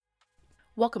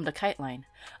Welcome to KiteLine,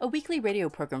 a weekly radio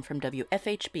program from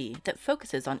WFHB that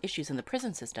focuses on issues in the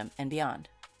prison system and beyond.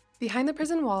 Behind the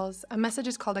prison walls, a message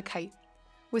is called a kite.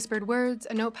 Whispered words,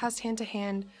 a note passed hand to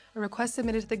hand, a request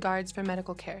submitted to the guards for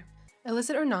medical care.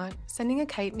 Illicit or not, sending a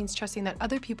kite means trusting that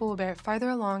other people will bear it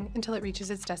farther along until it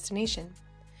reaches its destination.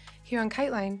 Here on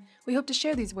KiteLine, we hope to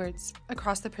share these words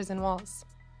across the prison walls.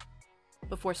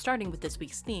 Before starting with this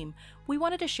week's theme, we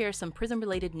wanted to share some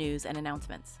prison-related news and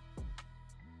announcements.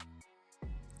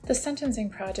 The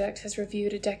Sentencing Project has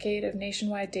reviewed a decade of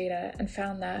nationwide data and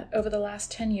found that, over the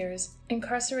last 10 years,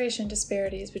 incarceration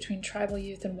disparities between tribal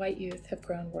youth and white youth have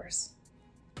grown worse.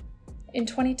 In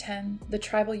 2010, the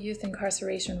tribal youth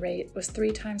incarceration rate was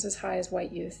 3 times as high as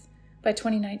white youth. By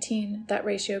 2019, that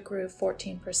ratio grew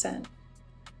 14%.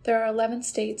 There are 11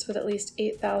 states with at least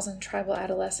 8,000 tribal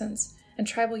adolescents, and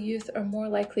tribal youth are more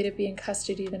likely to be in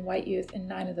custody than white youth in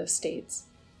 9 of those states.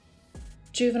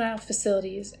 Juvenile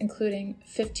facilities, including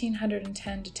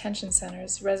 1,510 detention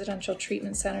centers, residential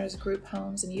treatment centers, group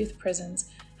homes, and youth prisons,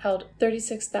 held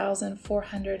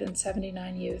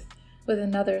 36,479 youth, with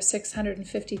another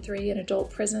 653 in adult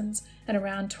prisons and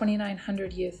around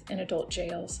 2,900 youth in adult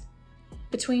jails.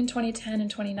 Between 2010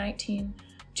 and 2019,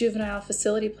 juvenile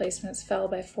facility placements fell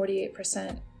by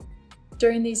 48%.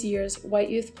 During these years, white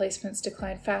youth placements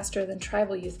declined faster than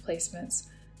tribal youth placements,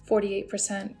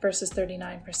 48% versus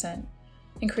 39%.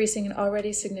 Increasing an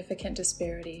already significant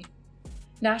disparity.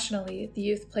 Nationally, the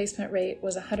youth placement rate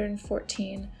was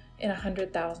 114 in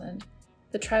 100,000.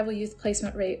 The tribal youth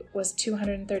placement rate was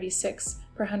 236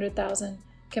 per 100,000,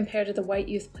 compared to the white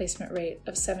youth placement rate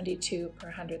of 72 per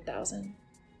 100,000.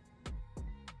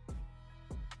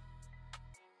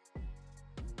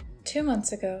 2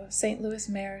 months ago, St. Louis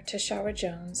Mayor Tishaura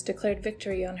Jones declared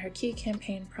victory on her key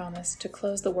campaign promise to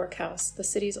close the workhouse, the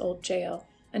city's old jail,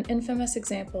 an infamous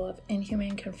example of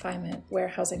inhumane confinement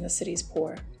warehousing the city's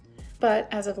poor. But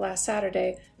as of last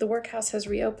Saturday, the workhouse has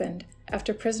reopened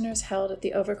after prisoners held at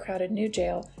the overcrowded new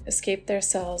jail escaped their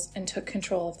cells and took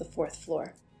control of the 4th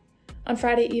floor. On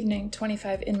Friday evening,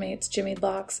 25 inmates jimmied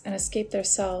locks and escaped their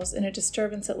cells in a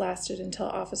disturbance that lasted until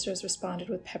officers responded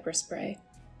with pepper spray.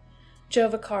 Joe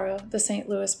Vaccaro, the St.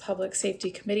 Louis Public Safety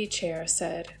Committee chair,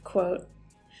 said, quote,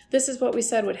 "This is what we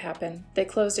said would happen. They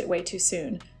closed it way too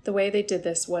soon. The way they did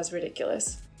this was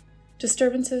ridiculous."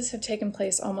 Disturbances have taken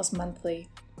place almost monthly.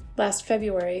 Last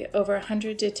February, over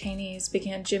 100 detainees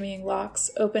began jimmying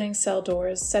locks, opening cell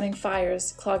doors, setting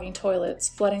fires, clogging toilets,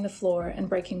 flooding the floor, and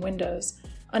breaking windows.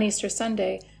 On Easter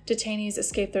Sunday, detainees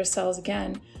escaped their cells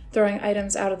again, throwing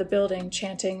items out of the building,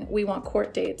 chanting, "We want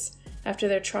court dates," after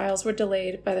their trials were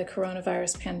delayed by the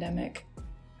coronavirus pandemic.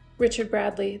 Richard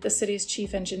Bradley, the city's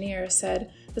chief engineer,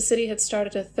 said the city had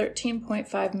started a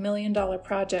 $13.5 million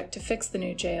project to fix the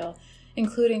new jail,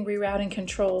 including rerouting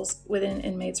controls within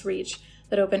inmates' reach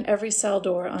that open every cell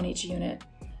door on each unit.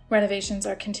 Renovations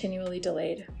are continually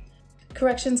delayed.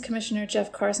 Corrections Commissioner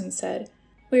Jeff Carson said,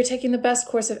 "We are taking the best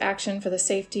course of action for the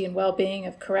safety and well-being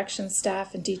of corrections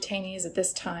staff and detainees at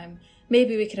this time.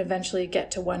 Maybe we can eventually get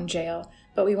to one jail,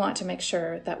 but we want to make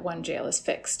sure that one jail is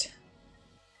fixed."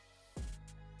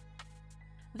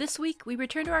 This week, we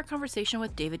return to our conversation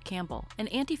with David Campbell, an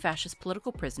anti-fascist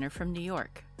political prisoner from New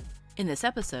York. In this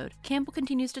episode, Campbell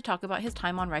continues to talk about his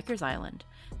time on Rikers Island,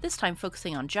 this time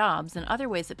focusing on jobs and other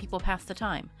ways that people pass the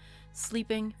time,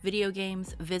 sleeping, video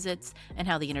games, visits, and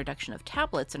how the introduction of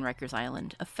tablets in Rikers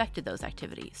Island affected those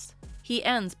activities. He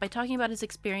ends by talking about his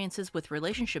experiences with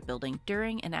relationship building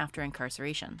during and after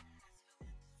incarceration.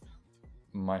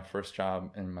 My first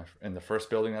job in the first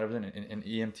building that I was in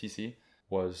EMTC,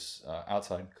 was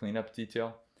outside cleanup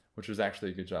detail, which was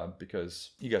actually a good job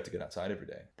because you got to get outside every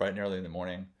day, bright and early in the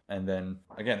morning. And then,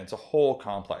 again, it's a whole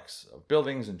complex of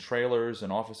buildings and trailers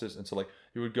and offices. And so,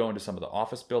 you would go into some of the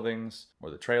office buildings or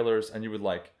the trailers, and you would,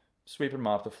 sweep and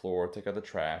mop the floor, take out the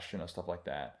trash, stuff like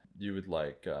that. You would,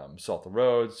 salt the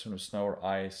roads, snow or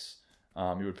ice.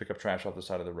 You would pick up trash off the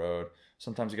side of the road.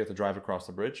 Sometimes you get to drive across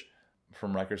the bridge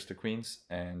from Rikers to Queens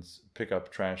and pick up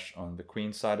trash on the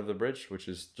Queens side of the bridge, which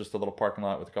is just a little parking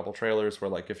lot with a couple trailers where,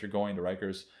 if you're going to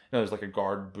Rikers, there's a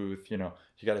guard booth, you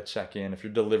got to check in. If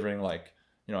you're delivering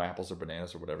apples or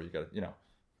bananas or whatever, you got to,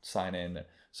 sign in.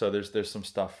 So there's some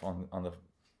stuff on the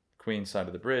Queens side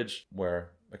of the bridge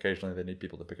where occasionally they need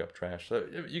people to pick up trash. So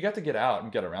you got to get out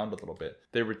and get around a little bit.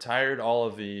 They retired all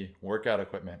of the workout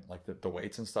equipment, the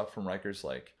weights and stuff from Rikers,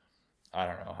 I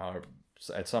don't know, how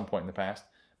at some point in the past.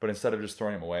 But instead of just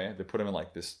throwing them away, they put them in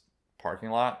this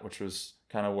parking lot, which was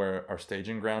kind of where our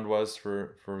staging ground was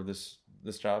for this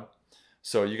job.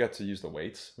 So you got to use the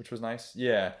weights, which was nice.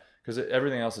 Yeah, because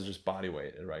everything else is just body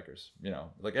weight at Rikers.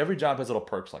 Every job has little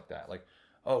perks like that.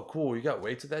 oh, cool, you got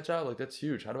weights at that job? Like, that's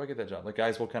huge. How do I get that job? Like,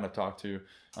 guys will kind of talk to,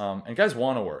 and guys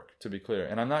want to work, to be clear.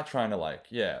 And I'm not trying to like,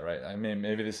 yeah, right. I mean,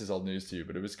 maybe this is old news to you,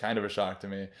 but it was kind of a shock to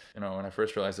me. You know, when I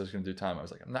first realized I was going to do time, I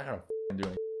was like, I'm not going to do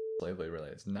any slave labor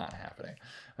related. It's not happening.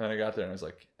 And then I got there and I was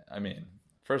like, I mean,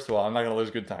 first of all, I'm not going to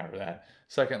lose good time for that.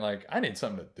 Second, like, I need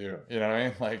something to do. You know what I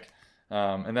mean? Like,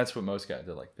 and that's what most guys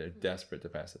do. Like, they're desperate to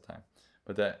pass the time.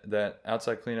 But that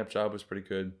outside cleanup job was pretty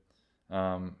good.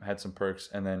 Had some perks.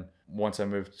 And then once I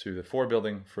moved to the 4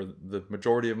 building for the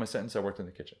majority of my sentence, I worked in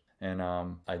the kitchen. And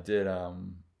I did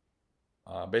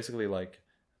basically like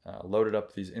loaded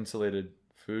up these insulated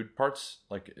food parts.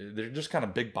 Like, they're just kind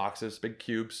of big boxes, big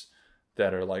cubes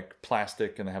that are like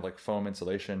plastic, and they have like foam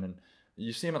insulation. And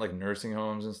you see them at like nursing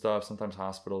homes and stuff, sometimes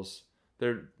hospitals.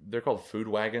 They're called food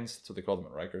wagons. That's what they call them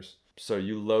at Rikers. So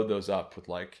you load those up with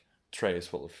like trays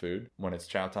full of food when it's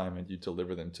chow time, and you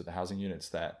deliver them to the housing units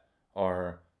that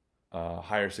are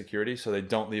higher security, so they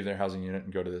don't leave their housing unit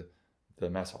and go to the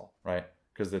mess hall, right?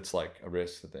 Because it's like a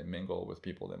risk that they mingle with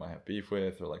people they might have beef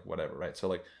with or like whatever, right? So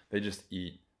like they just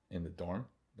eat in the dorm.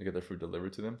 They get their food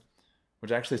delivered to them,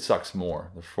 which actually sucks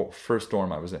more. The first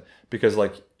dorm I was in, because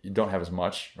like you don't have as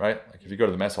much, right? Like if you go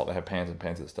to the mess hall, they have pans and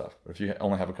pans of stuff. But if you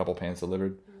only have a couple pans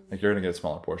delivered, like you're gonna get a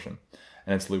smaller portion.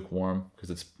 And it's lukewarm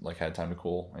because it's like had time to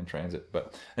cool in transit.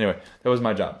 But anyway, that was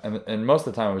my job. And most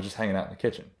of the time I was just hanging out in the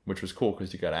kitchen, which was cool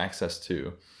because you got access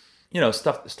to, you know,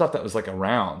 stuff that was like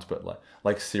around, but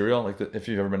like cereal. Like if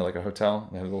you've ever been to like a hotel,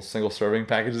 they have little single serving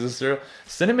packages of cereal.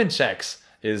 Cinnamon Chex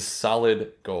is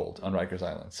solid gold on Rikers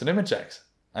Island. Cinnamon Chex,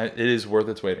 it is worth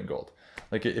its weight in gold.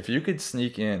 Like if you could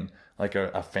sneak in like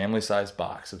a family sized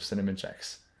box of Cinnamon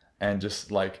Chex and just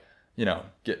like, you know,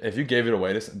 if you gave it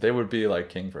away to, they would be like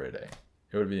king for a day.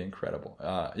 It would be incredible.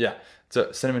 Yeah,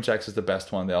 so Cinnamon Chex is the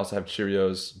best one. They also have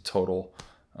Cheerios, Total.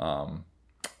 I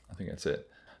think that's it.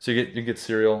 So you get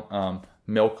cereal,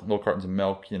 milk, little cartons of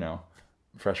milk, you know,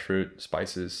 fresh fruit,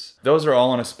 spices. Those are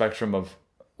all on a spectrum of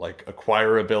like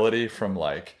acquirability from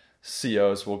like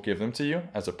COs will give them to you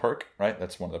as a perk, right?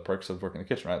 That's one of the perks of working in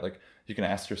the kitchen, right? Like you can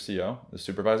ask your CO, the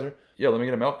supervisor, yeah, let me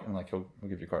get a milk, and like he'll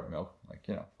give you a carton of milk. Like,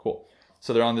 you know, cool.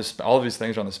 So they're on this, all of these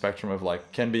things are on the spectrum of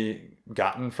like can be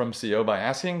gotten from CO by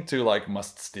asking to like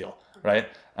must steal, right?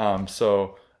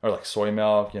 So, or like soy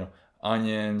milk, you know,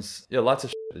 onions, yeah, lots of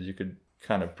shit that you could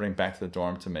kind of bring back to the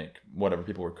dorm to make whatever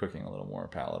people were cooking a little more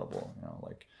palatable, you know,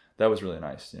 like that was really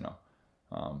nice, you know.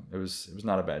 It was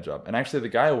not a bad job. And actually the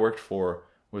guy I worked for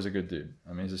was a good dude.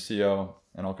 I mean, he's a CO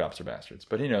and all cops are bastards,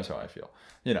 but he knows how I feel,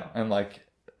 you know, and like,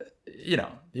 you know,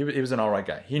 he was an all right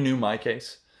guy. He knew my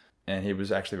case. And he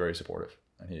was actually very supportive.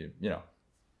 And he, you know,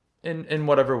 in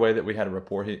whatever way that we had a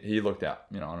rapport, he looked out,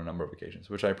 you know, on a number of occasions,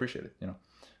 which I appreciated, you know.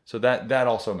 So that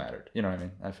also mattered, you know what I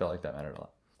mean? I felt like that mattered a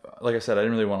lot. Like I said, I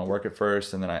didn't really want to work at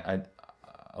first. And then I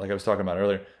like I was talking about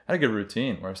earlier, I had a good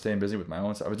routine where I was staying busy with my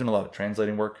own stuff. I was doing a lot of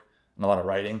translating work and a lot of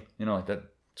writing, you know, like that.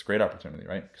 It's a great opportunity,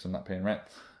 right? Because I'm not paying rent.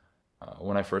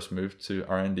 When I first moved to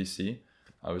RNDC,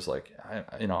 I was like,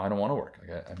 I don't want to work.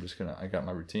 Like I got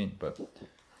my routine, but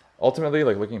ultimately,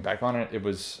 like looking back on it, it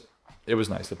was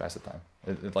nice to pass the time.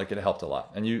 It helped a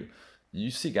lot. And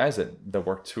you see guys that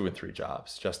work 2 and 3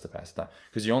 jobs just to pass the time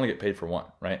because you only get paid for one,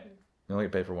 right? You only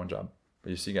get paid for one job. But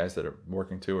you see guys that are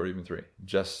working 2 or even 3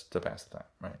 just to pass the time,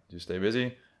 right? You stay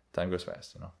busy, time goes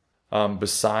fast, you know.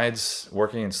 Besides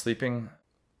working and sleeping,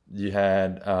 you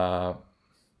had a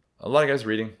lot of guys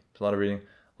reading, a lot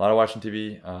of watching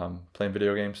TV, playing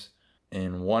video games.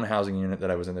 In one housing unit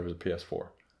that I was in, there was a PS4.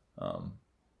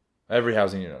 Every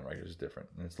housing unit on Rikers is different.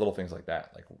 And it's little things like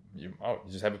that. Like, you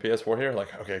just have a PS4 here?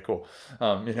 Like, okay, cool.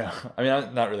 You know, I mean,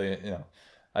 I'm not really, you know,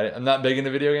 I'm not big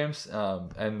into video games.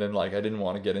 And then, like, I didn't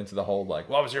want to get into the whole, like,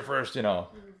 what was your first, you know,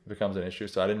 becomes an issue.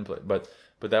 So I didn't play. But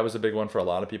that was a big one for a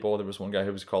lot of people. There was one guy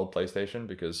who was called PlayStation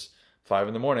because 5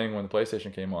 a.m. when the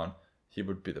PlayStation came on, he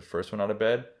would be the first one out of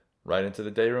bed, right into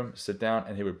the day room, sit down,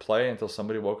 and he would play until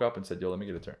somebody woke up and said, yo, let me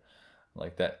get a turn.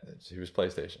 Like that. He was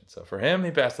PlayStation. So for him,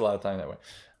 he passed a lot of time that way.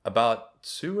 About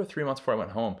 2 or 3 months before I went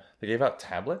home, they gave out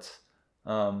tablets,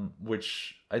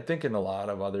 which I think in a lot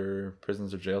of other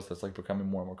prisons or jails, that's like becoming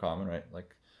more and more common, right?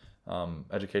 Like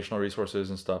educational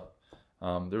resources and stuff.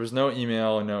 There was no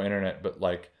email and no internet, but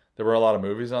like there were a lot of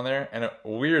movies on there and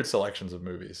weird selections of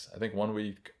movies. I think one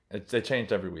week, they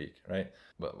changed every week, right?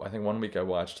 But I think one week I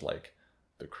watched like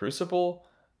The Crucible,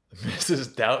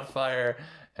 Mrs. Doubtfire,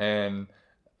 and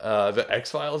the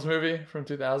X-Files movie from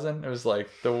 2000. It was like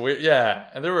the weird, yeah,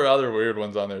 and there were other weird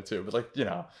ones on there too, but like, you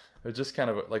know, it was just kind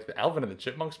of like the Alvin and the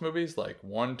Chipmunks movies, like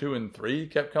 1, 2, and 3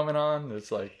 kept coming on.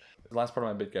 It's like the last part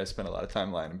of my big guy spent a lot of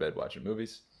time lying in bed watching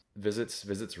movies.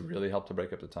 Visits really helped to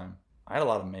break up the time. I had a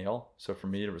lot of mail. So for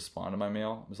me to respond to my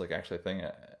mail, it was like actually a thing.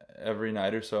 Every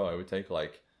night or so, I would take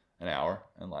like an hour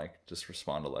and like just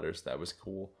respond to letters. That was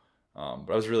cool.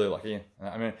 But I was really lucky.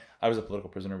 I mean, I was a political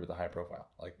prisoner with a high profile.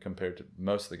 Like compared to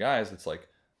most of the guys, it's like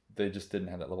they just didn't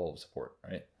have that level of support,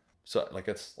 right? So like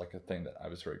it's like a thing that I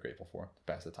was very grateful for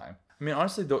to pass the time. I mean,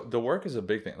 honestly, the work is a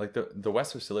big thing. Like the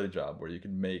West facility job where you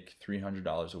could make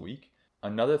 $300 a week.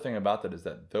 Another thing about that is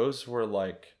that those were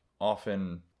like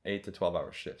often 8 to 12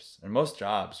 hour shifts. And most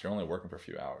jobs, you're only working for a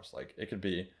few hours. Like it could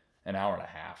be an hour and a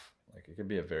half. Like it could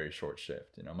be a very short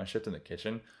shift. You know, my shift in the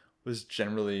kitchen was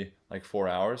generally like 4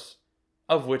 hours,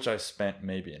 of which I spent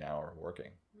maybe an hour working,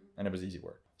 and it was easy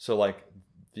work. So like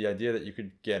the idea that you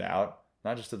could get out,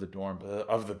 not just of the dorm, but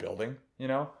of the building, you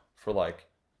know, for like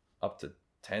up to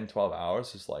 10, 12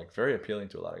 hours is like very appealing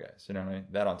to a lot of guys. You know what I mean?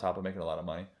 That on top of making a lot of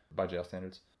money by jail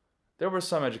standards. There were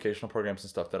some educational programs and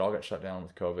stuff that all got shut down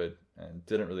with COVID and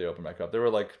didn't really open back up. There were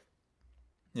like,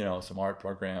 you know, some art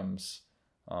programs.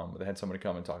 They had somebody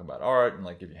come and talk about art and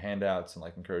like give you handouts and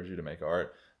like encourage you to make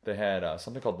art. They had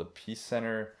something called the Peace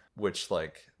Center, which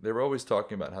like they were always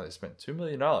talking about how they spent $2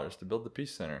 million to build the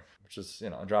Peace Center, which is, you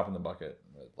know, a drop in the bucket.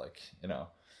 Like, you know,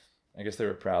 I guess they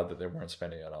were proud that they weren't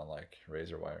spending it on like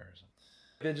razor wire or something.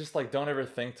 They just like don't ever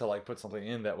think to like put something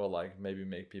in that will like maybe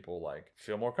make people like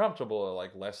feel more comfortable or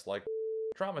like less like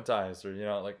traumatized, or, you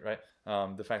know, like, right.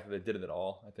 The fact that they did it at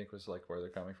all, I think, was like where they're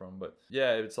coming from. But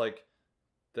yeah, it's like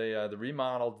they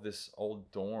remodeled this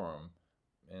old dorm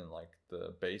in like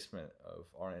the basement of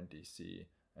RNDC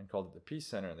and called it the Peace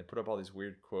Center, and they put up all these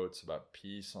weird quotes about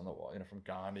peace on the wall, you know, from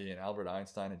Gandhi and Albert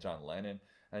Einstein and John Lennon.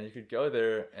 And you could go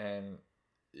there and,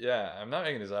 yeah, I'm not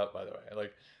making this up, by the way.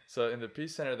 Like, so in the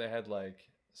Peace Center, they had like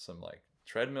some like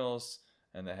treadmills,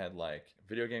 and they had like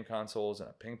video game consoles and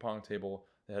a ping pong table.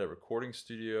 They had a recording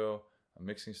studio, a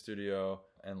mixing studio,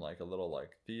 and like a little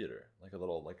like theater, like a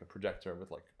little like a projector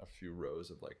with like a few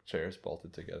rows of like chairs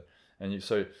bolted together. And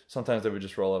so sometimes they would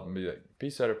just roll up and be like,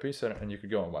 Peace Center, and you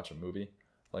could go and watch a movie.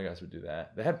 Like guys would do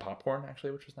that. They had popcorn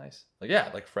actually, which was nice. Like, yeah,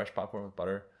 like fresh popcorn with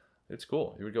butter. It's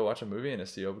cool. You would go watch a movie and a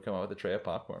CO would come out with a tray of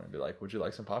popcorn and be like, would you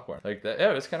like some popcorn? Like that.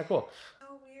 Yeah, it's kind of cool.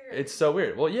 So weird. It's so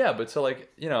weird. Well, yeah, but so like,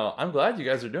 you know, I'm glad you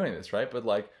guys are doing this, right? But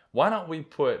like, why don't we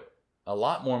put a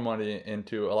lot more money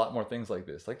into a lot more things like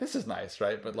this? Like, this is nice,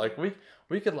 right? But like,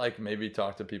 we could like maybe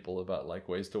talk to people about like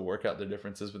ways to work out their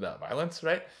differences without violence,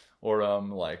 right? Or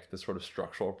like the sort of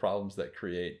structural problems that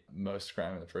create most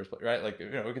crime in the first place, right? Like, you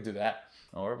know, we could do that.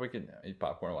 Or we could eat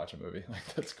popcorn and watch a movie.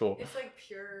 Like, that's cool. It's like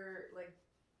pure, like,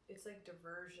 it's like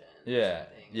diversion. Yeah.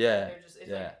 Yeah. They're just, it's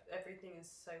like everything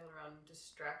is cycled around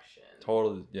distraction.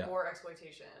 Totally. Yeah. Or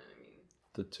exploitation. I mean,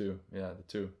 the two. Yeah.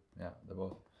 They're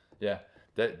both. Yeah.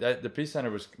 That the Peace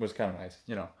Center was kind of nice,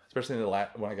 you know, especially in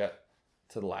when I got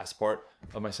to the last part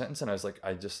of my sentence, and I was like,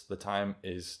 the time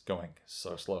is going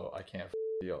so slow. I can't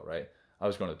deal, right? I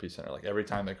was going to the Peace Center like every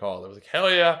time they called. I was like,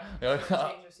 hell yeah, you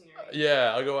know,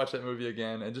 yeah, I'll go watch that movie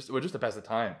again, and just to pass the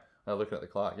time. Looking at the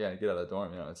clock, yeah, get out of the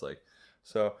dorm, you know. It's like,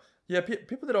 so yeah,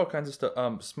 people did all kinds of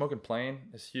stuff. Smoking Plane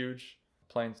is huge.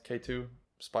 Plane K2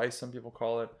 Spice, some people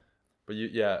call it, but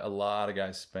a lot of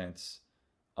guys spent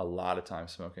a lot of time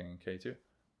smoking in K2.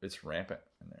 It's rampant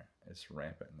in there.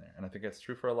 And I think that's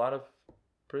true for a lot of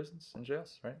prisons and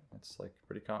jails, right? It's like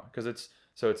pretty common because it's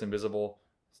invisible.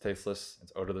 It's tasteless,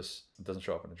 it's odorless, it doesn't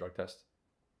show up in a drug test.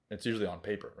 It's usually on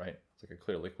paper, right? It's like a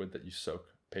clear liquid that you soak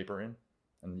paper in,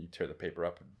 and you tear the paper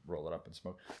up and roll it up and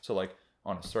smoke. So like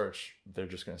on a search, they're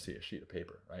just going to see a sheet of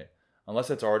paper, right? Unless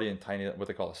it's already in tiny, what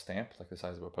they call a stamp, like the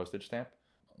size of a postage stamp.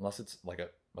 Unless it's like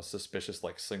a suspicious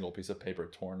like single piece of paper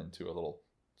torn into a little,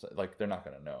 like they're not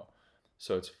going to know.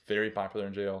 So it's very popular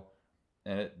in jail.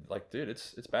 And it, like, dude,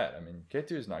 it's bad. I mean,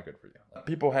 K2 is not good for you.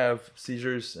 People have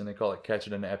seizures and they call it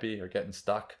catching an epi or getting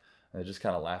stuck, and they just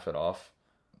kind of laugh it off.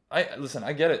 I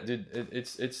get it, dude.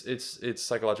 It's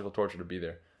psychological torture to be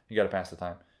there. You got to pass the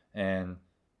time, and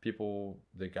people,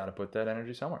 they got to put that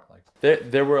energy somewhere.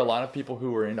 Like there were a lot of people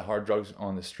who were into hard drugs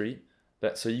on the street.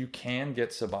 So you can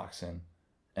get Suboxone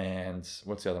and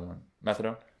what's the other one?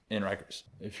 Methadone in Rikers.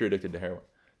 If you're addicted to heroin,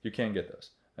 you can get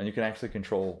those, and you can actually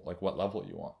control like what level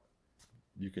you want.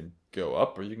 You can go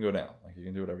up or you can go down. Like you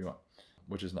can do whatever you want,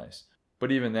 which is nice.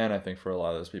 But even then, I think for a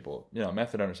lot of those people, you know,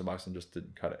 methadone or Suboxone just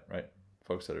didn't cut it, right?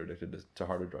 Folks that are addicted to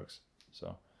harder drugs.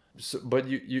 But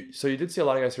you did see a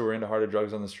lot of guys who were into harder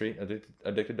drugs on the street,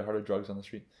 addicted to harder drugs on the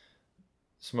street,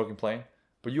 Smoking Plane.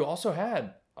 But you also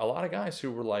had a lot of guys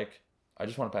who were like, I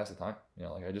just want to pass the time. You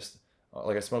know,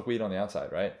 like I smoke weed on the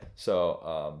outside, right?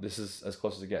 So this is as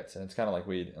close as it gets, and it's kind of like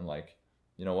weed, and like,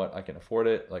 you know what, I can afford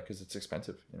it, like, because it's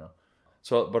expensive, you know.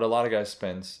 So, but a lot of guys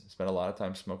spend a lot of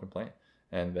time smoking Plane,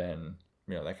 and then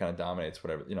that kind of dominates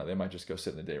whatever, they might just go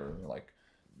sit in the day room and like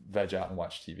veg out and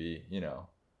watch TV,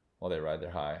 while they ride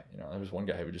their high. There was one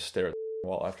guy who would just stare at the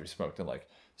wall after he smoked and like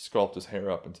sculpt his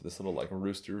hair up into this little like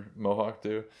rooster mohawk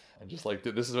too, and just like,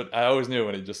 dude, this is what I always knew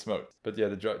when he just smoked. But yeah,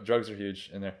 the drugs are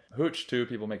huge in there. Hooch too,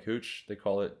 people make hooch. They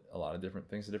call it a lot of different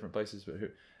things in different places, but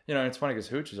it's funny because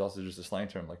hooch is also just a slang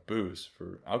term like booze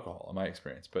for alcohol in my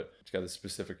experience, but it's got this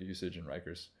specific usage in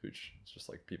Rikers. Hooch, it's just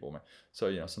like people.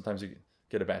 So sometimes you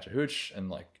get a batch of hooch and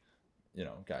like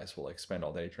guys will like spend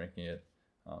all day drinking it.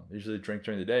 Usually drink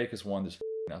during the day because one, there's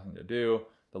nothing to do,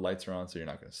 the lights are on, so you're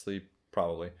not going to sleep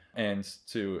probably, and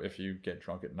two, if you get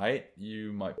drunk at night,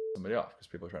 you might piss somebody off because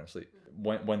people are trying to sleep.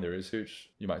 When there is hooch,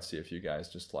 you might see a few guys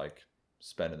just like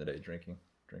spending the day drinking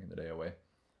the day away.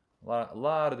 A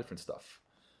lot of different stuff.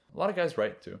 A lot of guys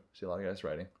write too. See a lot of guys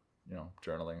writing,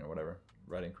 journaling or whatever,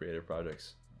 writing creative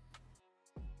projects.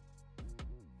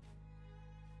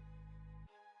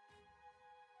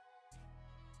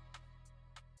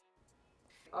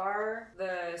 Are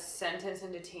the sentence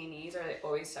and detainees, are they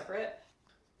always separate?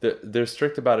 They're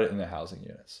strict about it in the housing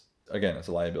units. Again, it's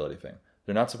a liability thing.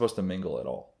 They're not supposed to mingle at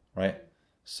all, right?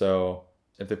 So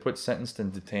if they put sentenced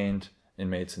and detained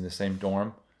inmates in the same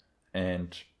dorm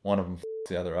and one of them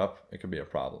the other up, it could be a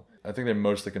problem. I think they're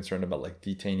mostly concerned about like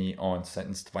detainee on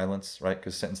sentenced violence, right?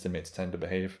 Because sentenced inmates tend to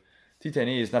behave.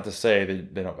 Detainees, not to say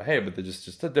they don't behave, but they're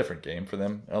just a different game for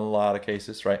them in a lot of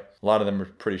cases, right? A lot of them are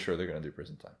pretty sure they're going to do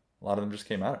prison time. A lot of them just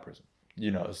came out of prison.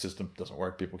 The system doesn't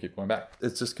work. People keep going back.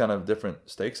 It's just kind of different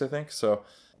stakes, I think. So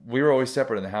we were always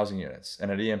separate in the housing units.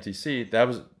 And at EMTC, that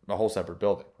was a whole separate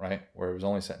building, right? Where it was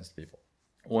only sentenced people.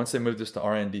 Once they moved us to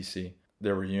RNDC,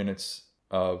 there were units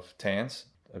of TANs,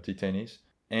 of detainees,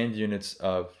 and units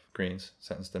of Greens,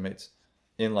 sentenced inmates,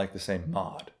 in like the same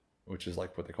mod, which is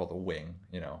like what they call the wing,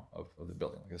 of the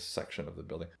building, like a section of the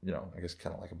building, I guess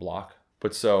kind of like a block.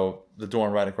 But so the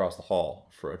dorm right across the hall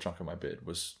for a chunk of my bid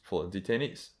was full of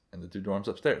detainees and the two dorms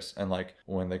upstairs. And like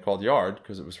when they called yard,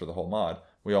 because it was for the whole mod,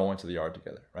 we all went to the yard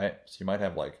together, right? So you might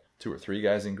have like 2 or 3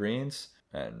 guys in Greens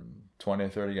and 20 or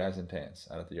 30 guys in TANs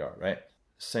out at the yard, right?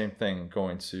 Same thing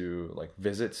going to like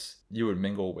visits. You would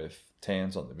mingle with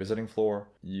TANs on the visiting floor.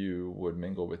 You would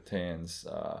mingle with TANs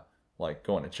like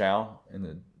going to chow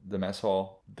in the mess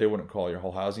hall. They wouldn't call your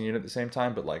whole housing unit at the same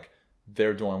time, but like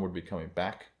their dorm would be coming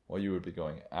back while you would be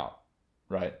going out,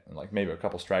 right? And like maybe a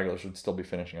couple stragglers would still be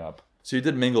finishing up. So you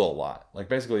did mingle a lot. Like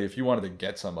basically if you wanted to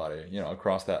get somebody,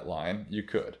 across that line, you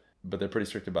could, but they're pretty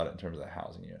strict about it in terms of the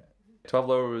housing unit. 12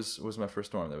 Lower was my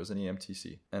first dorm. That was an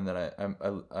EMTC. And then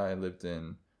I lived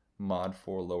in Mod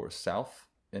 4 Lower South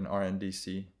in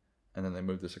RNDC. And then they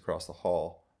moved us across the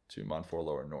hall to Mod 4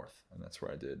 Lower North. And that's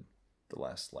where I did the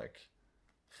last like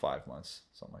 5 months,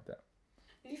 something like that.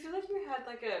 Did you feel like you had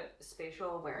like a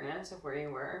spatial awareness of where you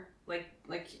were?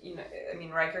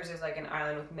 Rikers is like an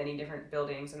island with many different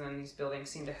buildings, and then these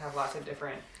buildings seem to have lots of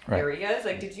different areas.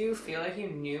 Like, did you feel like you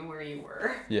knew where you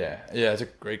were? Yeah, it's a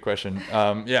great question.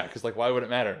 Because like, why would it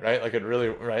matter, right? Like, it really,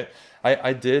 right?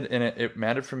 I did, and it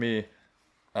mattered for me,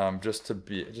 just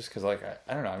because like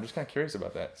I don't know, I'm just kind of curious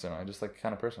about that. So I'm just like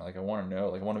kind of person, like I want to know,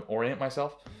 like I want to orient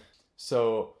myself.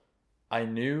 So I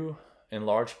knew. In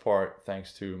large part,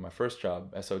 thanks to my first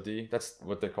job, SOD. That's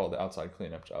what they call the outside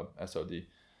cleanup job, SOD.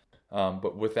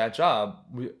 But with that job,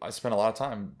 I spent a lot of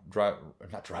time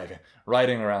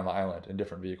riding around the island in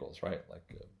different vehicles, right? Like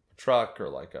a truck or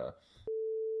like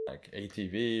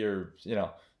ATV or,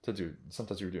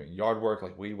 sometimes we were doing yard work,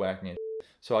 like weed whacking and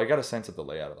so I got a sense of the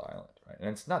layout of the island, right? And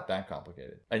it's not that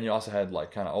complicated. And you also had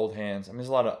like kind of old hands. I mean, there's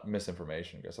a lot of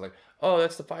misinformation. Guys are like, oh,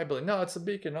 that's the 5 building. No, it's the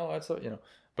beacon. No, that's the,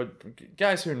 But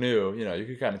guys who knew, you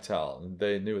could kind of tell.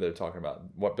 They knew what they were talking about,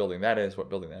 what building that is,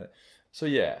 what building that is. So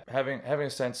yeah, having a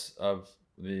sense of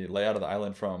the layout of the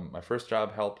island from my first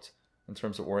job helped in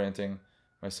terms of orienting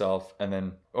myself. And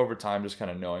then over time, just kind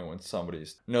of knowing when somebody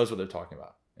knows what they're talking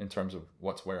about in terms of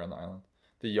what's where on the island.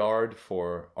 The yard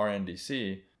for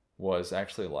RNDC was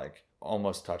actually like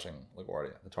almost touching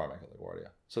LaGuardia, the tarmac at LaGuardia.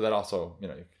 So that also,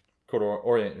 you could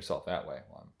orient yourself that way.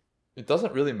 It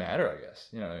doesn't really matter, I guess.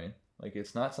 You know what I mean? Like,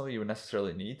 it's not something you would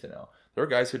necessarily need to know. There were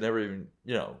guys who never even,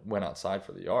 went outside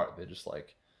for the yard. They just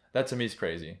like, that to me is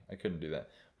crazy. I couldn't do that.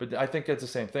 But I think it's the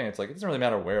same thing. It's like, it doesn't really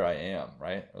matter where I am,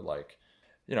 right? Or like,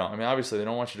 obviously they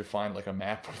don't want you to find like a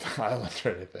map of the island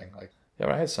or anything. Like, yeah,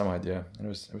 but I had some idea, and it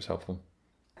was helpful.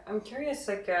 I'm curious,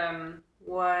 like,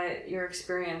 what your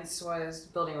experience was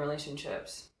building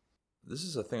relationships. This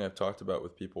is a thing I've talked about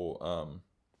with people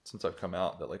since I've come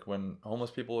out, that like when homeless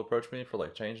people approach me for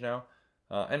like change now,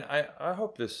 and I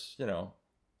hope this,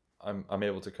 I'm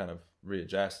able to kind of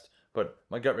readjust, but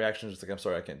my gut reaction is like, I'm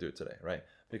sorry, I can't do it today, right?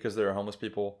 Because there are homeless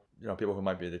people people who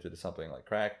might be addicted to something like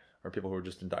crack, or people who are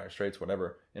just in dire straits,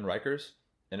 whatever, in Rikers.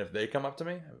 And if they come up to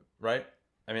me, right?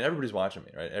 I mean, everybody's watching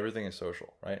me, right? Everything is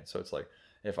social, right? So it's like,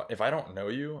 if I don't know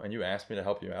you and you ask me to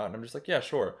help you out, and I'm just like, yeah,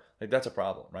 sure. Like, that's a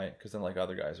problem, right? Because then like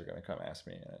other guys are going to come ask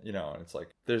me, and it's like,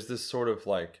 there's this sort of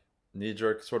like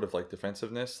knee-jerk sort of like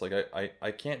defensiveness. Like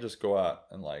I can't just go out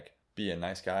and like be a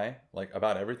nice guy, like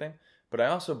about everything. But I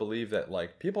also believe that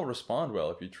like people respond well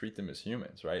if you treat them as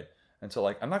humans, right? And so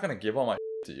like, I'm not going to give all my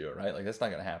to you, right? Like, that's not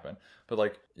going to happen. But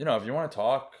like, if you want to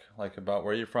talk like about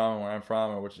where you're from and where I'm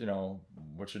from, or what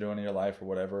you're doing in your life or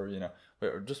whatever,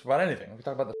 or just about anything. We can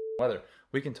talk about the weather.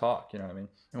 We can talk, you know what I mean?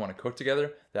 You want to cook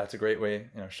together? That's a great way,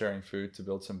 sharing food to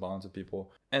build some bonds with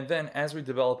people. And then as we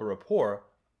develop a rapport,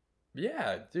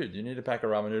 yeah, dude, you need to pack a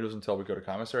ramen noodles until we go to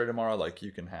commissary tomorrow. Like,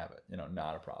 you can have it,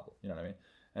 not a problem. You know what I mean?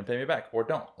 And pay me back, or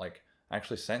don't. Like,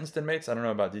 actually, sentenced inmates, I don't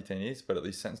know about detainees, but at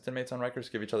least sentenced inmates on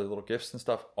Rikers give each other little gifts and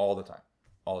stuff all the time.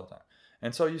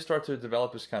 And so you start to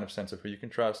develop this kind of sense of who you can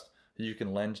trust, who you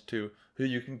can lend to, who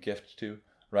you can gift to,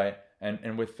 right?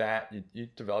 And with that, you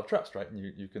develop trust, right?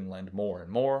 And you can lend more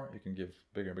and more. You can give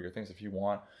bigger and bigger things if you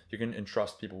want. You can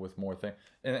entrust people with more things.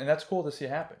 And that's cool to see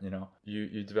happen,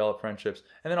 You develop friendships.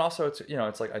 And then also,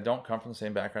 it's like, I don't come from the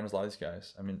same background as a lot of these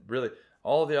guys. I mean, really,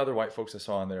 all of the other white folks I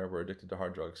saw in there were addicted to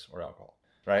hard drugs or alcohol,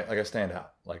 right? Like, I stand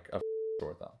out like a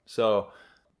sore thumb. So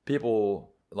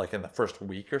people, like in the first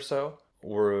week or so,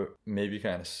 were maybe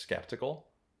kind of skeptical.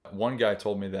 One guy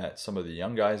told me that some of the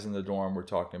young guys in the dorm were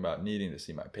talking about needing to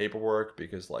see my paperwork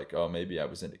because like, oh, maybe I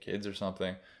was into kids or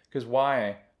something. Because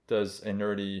why does a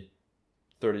nerdy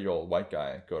 30-year-old white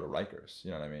guy go to Rikers? You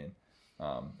know what I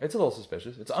mean? It's a little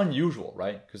suspicious. It's unusual,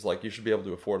 right? Because like, you should be able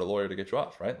to afford a lawyer to get you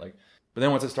off, right? Like, but then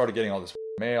once I started getting all this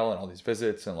mail and all these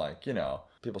visits and like,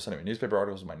 people sending me newspaper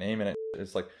articles with my name in it,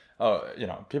 it's like, oh,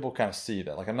 people kind of see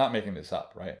that, like, I'm not making this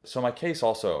up, right? So my case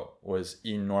also was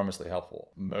enormously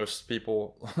helpful. Most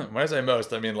people, when I say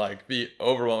most, I mean like the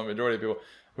overwhelming majority of people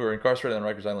who are incarcerated on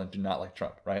Rikers Island do not like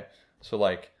Trump, right? So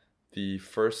like the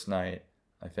first night,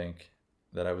 I think,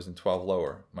 that I was in 12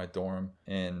 Lower, my dorm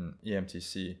in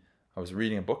EMTC, I was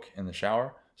reading a book in the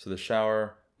shower. So the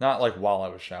shower, not like while I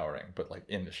was showering, but like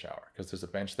in the shower, because there's a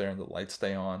bench there and the lights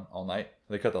stay on all night.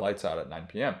 They cut the lights out at 9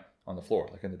 p.m. on the floor,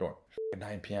 like in the dorm.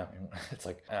 9 p.m. It's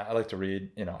like, I like to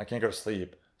read, I can't go to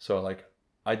sleep. So like,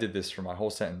 I did this for my whole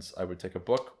sentence. I would take a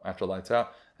book after lights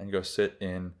out and go sit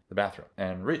in the bathroom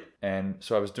and read. And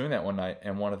so I was doing that one night,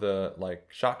 and one of the like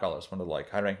shot callers, one of the like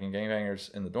high-ranking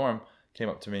gangbangers in the dorm, came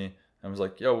up to me and was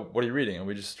like, yo, what are you reading? And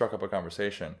we just struck up a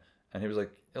conversation. And he was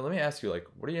like, hey, let me ask you, like,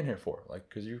 what are you in here for? Like,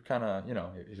 because you kind of,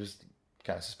 he was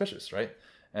kind of suspicious, right?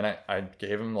 And I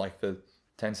gave him like the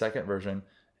 10-second version.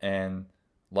 And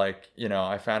like,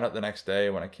 I found out the next day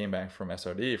when I came back from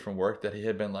SOD from work that he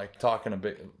had been like talking a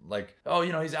bit like, oh,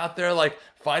 he's out there like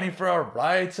fighting for our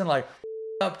rights and like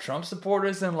up Trump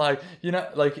supporters and like,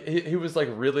 like he was like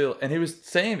really, and he was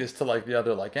saying this to like the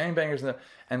other like gangbangers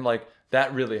and like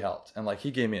that really helped. And like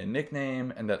he gave me a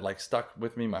nickname and that like stuck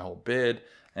with me my whole bid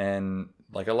and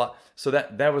like a lot. So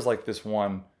that was like this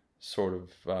one sort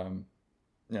of,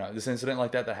 this incident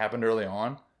like that happened early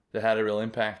on that had a real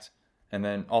impact. And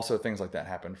then also things like that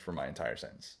happened for my entire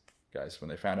sentence. Guys, when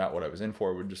they found out what I was in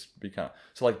for, would just be kind of...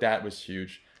 So like that was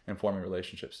huge in forming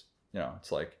relationships. It's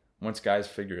like once guys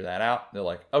figure that out, they're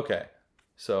like, okay,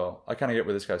 so I kind of get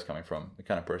where this guy's coming from, the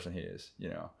kind of person he is,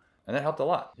 And that helped a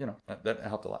lot, that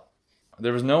helped a lot.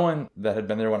 There was no one that had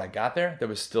been there when I got there that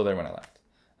was still there when I left.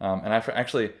 And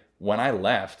actually, when I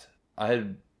left, I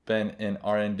had been in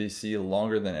RNDC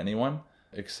longer than anyone,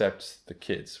 except the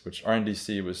kids, which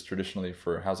RNDC was traditionally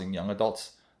for housing young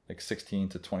adults, like 16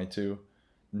 to 22.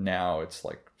 Now it's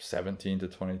like 17 to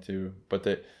 22, but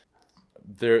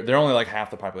they're only like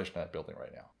half the population of that building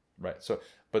right now, right? So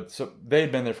they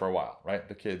had been there for a while, right?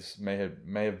 The kids may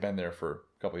have been there for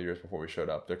a couple of years before we showed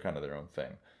up. They're kind of their own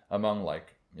thing. Among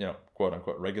like, quote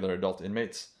unquote regular adult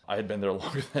inmates, I had been there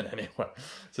longer than anyone.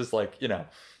 It's just like,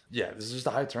 yeah, this is just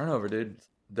a high turnover, dude.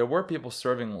 There were people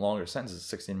serving longer sentences,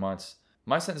 16 months.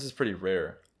 My sentence is pretty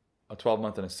rare, a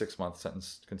 12-month and a 6-month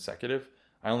sentence consecutive.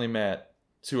 I only met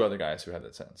 2 other guys who had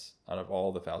that sentence out of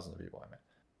all the thousands of people I met.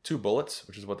 2 bullets,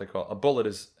 which is what they call a bullet,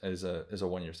 is a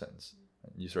 1-year sentence.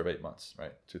 You serve 8 months,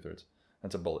 right? 2/3.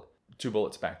 That's a bullet. 2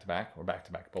 bullets back to back, or back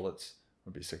to back bullets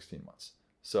would be 16 months.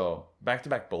 So back to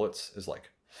back bullets is like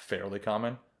fairly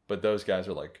common, but those guys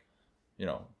are like,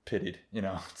 pitied.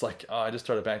 It's like, oh, I just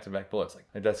started back to back bullets.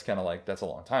 Like that's kind of like that's a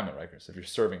long time at Rikers if you're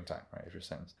serving time, right? If you're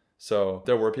sentenced. So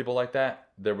there were people like that.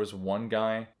 There was one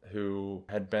guy who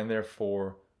had been there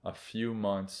for a few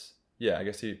months. Yeah, I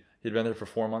guess he'd been there for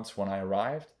 4 months when I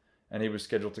arrived, and he was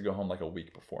scheduled to go home like a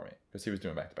week before me because he was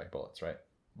doing back-to-back bullets, right?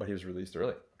 but he was released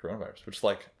early, coronavirus, which is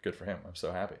like good for him. I'm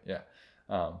so happy. Yeah.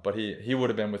 But he would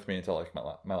have been with me until like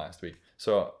my last week.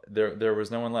 So there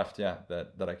was no one left. Yeah.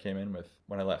 That I came in with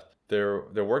when I left. There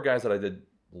were guys that I did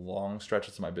long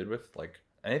stretches of my bid with, like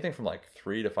anything from like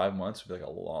 3 to 5 months would be like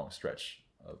a long stretch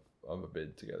of a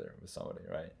bid together with somebody,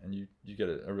 right? And you get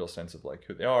a real sense of like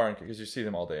who they are, because you see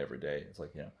them all day every day. It's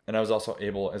like, and I was also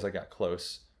able, as I got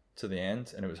close to the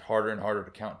end and it was harder and harder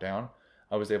to count down,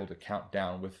 I was able to count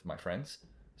down with my friends.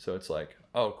 So it's like,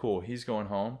 oh cool, he's going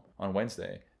home on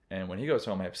Wednesday, and when he goes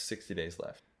home I have 60 days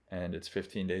left, and it's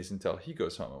 15 days until he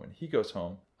goes home, and when he goes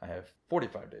home I have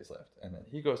 45 days left, and then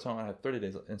he goes home, I have 30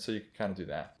 days left. And so you can kind of do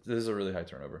that. This is a really high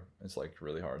turnover. It's like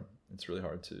really hard. It's really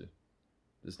hard to,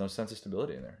 there's no sense of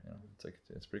stability in there. It's like,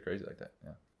 it's pretty crazy like that.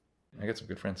 Yeah. I got some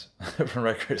good friends from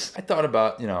Rikers. I thought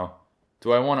about,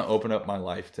 do I want to open up my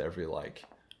life to every like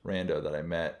rando that I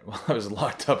met while I was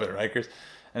locked up at Rikers?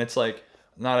 And it's like,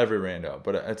 not every rando,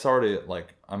 but it's already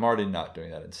like, I'm already not doing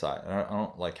that inside. I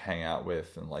don't like hang out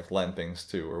with and like lend things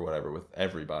to or whatever with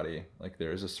everybody. Like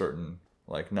there is a certain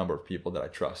like number of people that I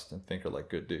trust and think are like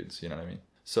good dudes, you know what I mean?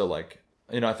 So like,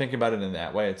 I think about it in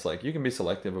that way. It's like you can be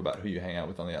selective about who you hang out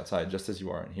with on the outside just as you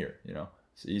are in here,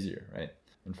 it's easier, right?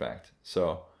 In fact.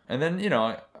 So, and then,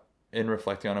 in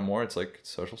reflecting on it more, it's like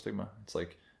social stigma. It's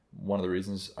like one of the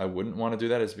reasons I wouldn't want to do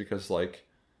that is because like,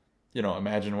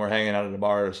 imagine we're hanging out at a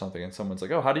bar or something and someone's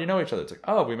like, oh, how do you know each other? It's like,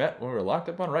 oh, we met when we were locked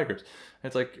up on Rikers.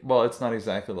 It's like, well, it's not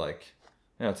exactly like,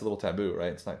 it's a little taboo,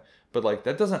 right? It's not, but like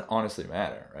that doesn't honestly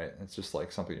matter, right? It's just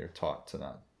like something you're taught to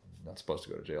not supposed to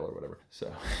go to jail or whatever.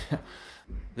 So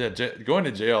yeah, going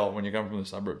to jail when you come from the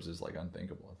suburbs is like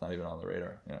unthinkable. It's not even on the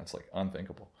radar. It's like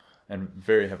unthinkable and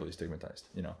very heavily stigmatized.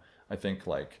 I think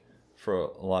like for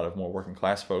a lot of more working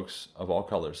class folks of all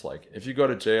colors, like if you go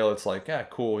to jail, it's like, yeah,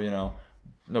 cool,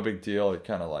 no big deal. It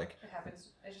kind of like it happens.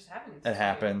 It just happens. It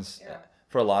happens. Yeah.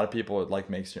 For a lot of people, it like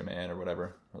makes you a man or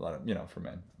whatever. A lot of for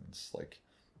men, it's like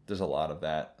there's a lot of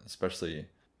that, especially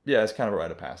it's kind of a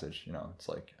rite of passage. It's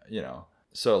like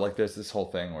so like there's this whole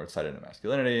thing where it's cited in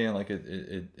masculinity, and like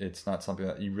it's not something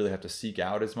that you really have to seek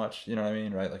out as much. You know what I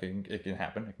mean, right? Like it can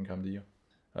happen. It can come to you.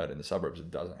 But in the suburbs,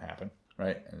 it doesn't happen,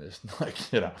 right? And there's like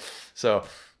So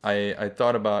I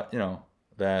thought about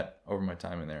that over my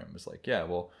time in there, and was like, yeah,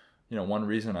 well, one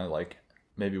reason I like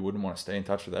maybe wouldn't want to stay in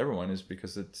touch with everyone is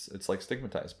because it's like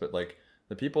stigmatized. But like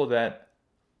the people that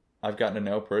I've gotten to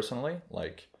know personally,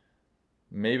 like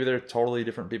maybe they're totally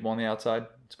different people on the outside.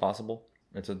 It's possible.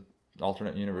 It's an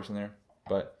alternate universe in there,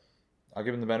 but I'll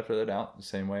give them the benefit of the doubt the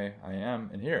same way I am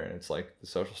in here. And it's like the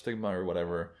social stigma or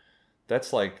whatever,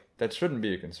 that's like, that shouldn't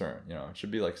be a concern. It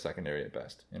should be like secondary at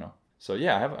best, So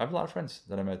yeah, I have a lot of friends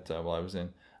that I met while I was in.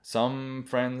 Some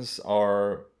friends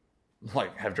are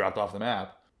like have dropped off the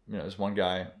map. There's one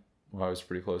guy who I was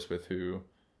pretty close with who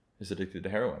is addicted to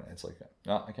heroin. It's like,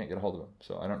 no, I can't get a hold of him.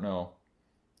 So I don't know,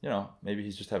 maybe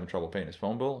he's just having trouble paying his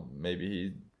phone bill. Maybe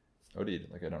he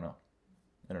OD'd. Like, I don't know.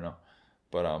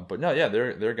 But no, yeah,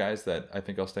 they're guys that I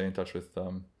think I'll stay in touch with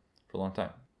for a long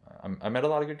time. I met a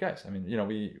lot of good guys. I mean,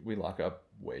 we lock up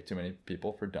way too many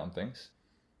people for dumb things,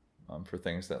 for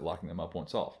things that locking them up won't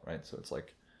solve, right? So it's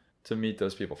like to meet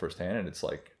those people firsthand, and it's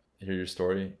like hear your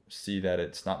story, see that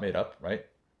it's not made up, right?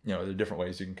 There are different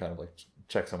ways you can kind of like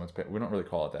check someone's paper. We don't really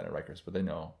call it that at Rikers, but they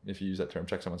know if you use that term,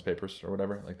 check someone's papers or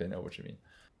whatever, like they know what you mean.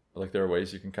 But like there are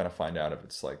ways you can kind of find out if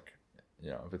it's like,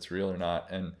 if it's real or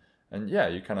not. And yeah,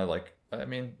 you kind of like, I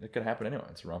mean, it could happen anyway.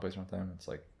 It's the wrong place, wrong time. It's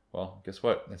like, well, guess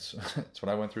what? That's what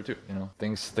I went through too.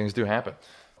 Things do happen.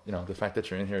 The fact that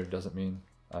you're in here doesn't mean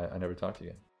I never talk to you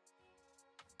again.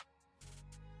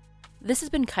 This has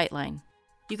been KiteLine.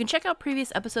 You can check out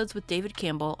previous episodes with David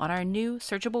Campbell on our new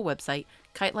searchable website,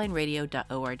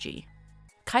 kitelineradio.org.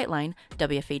 KiteLine,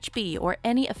 WFHB, or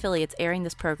any affiliates airing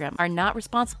this program are not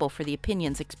responsible for the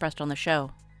opinions expressed on the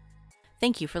show.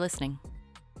 Thank you for listening.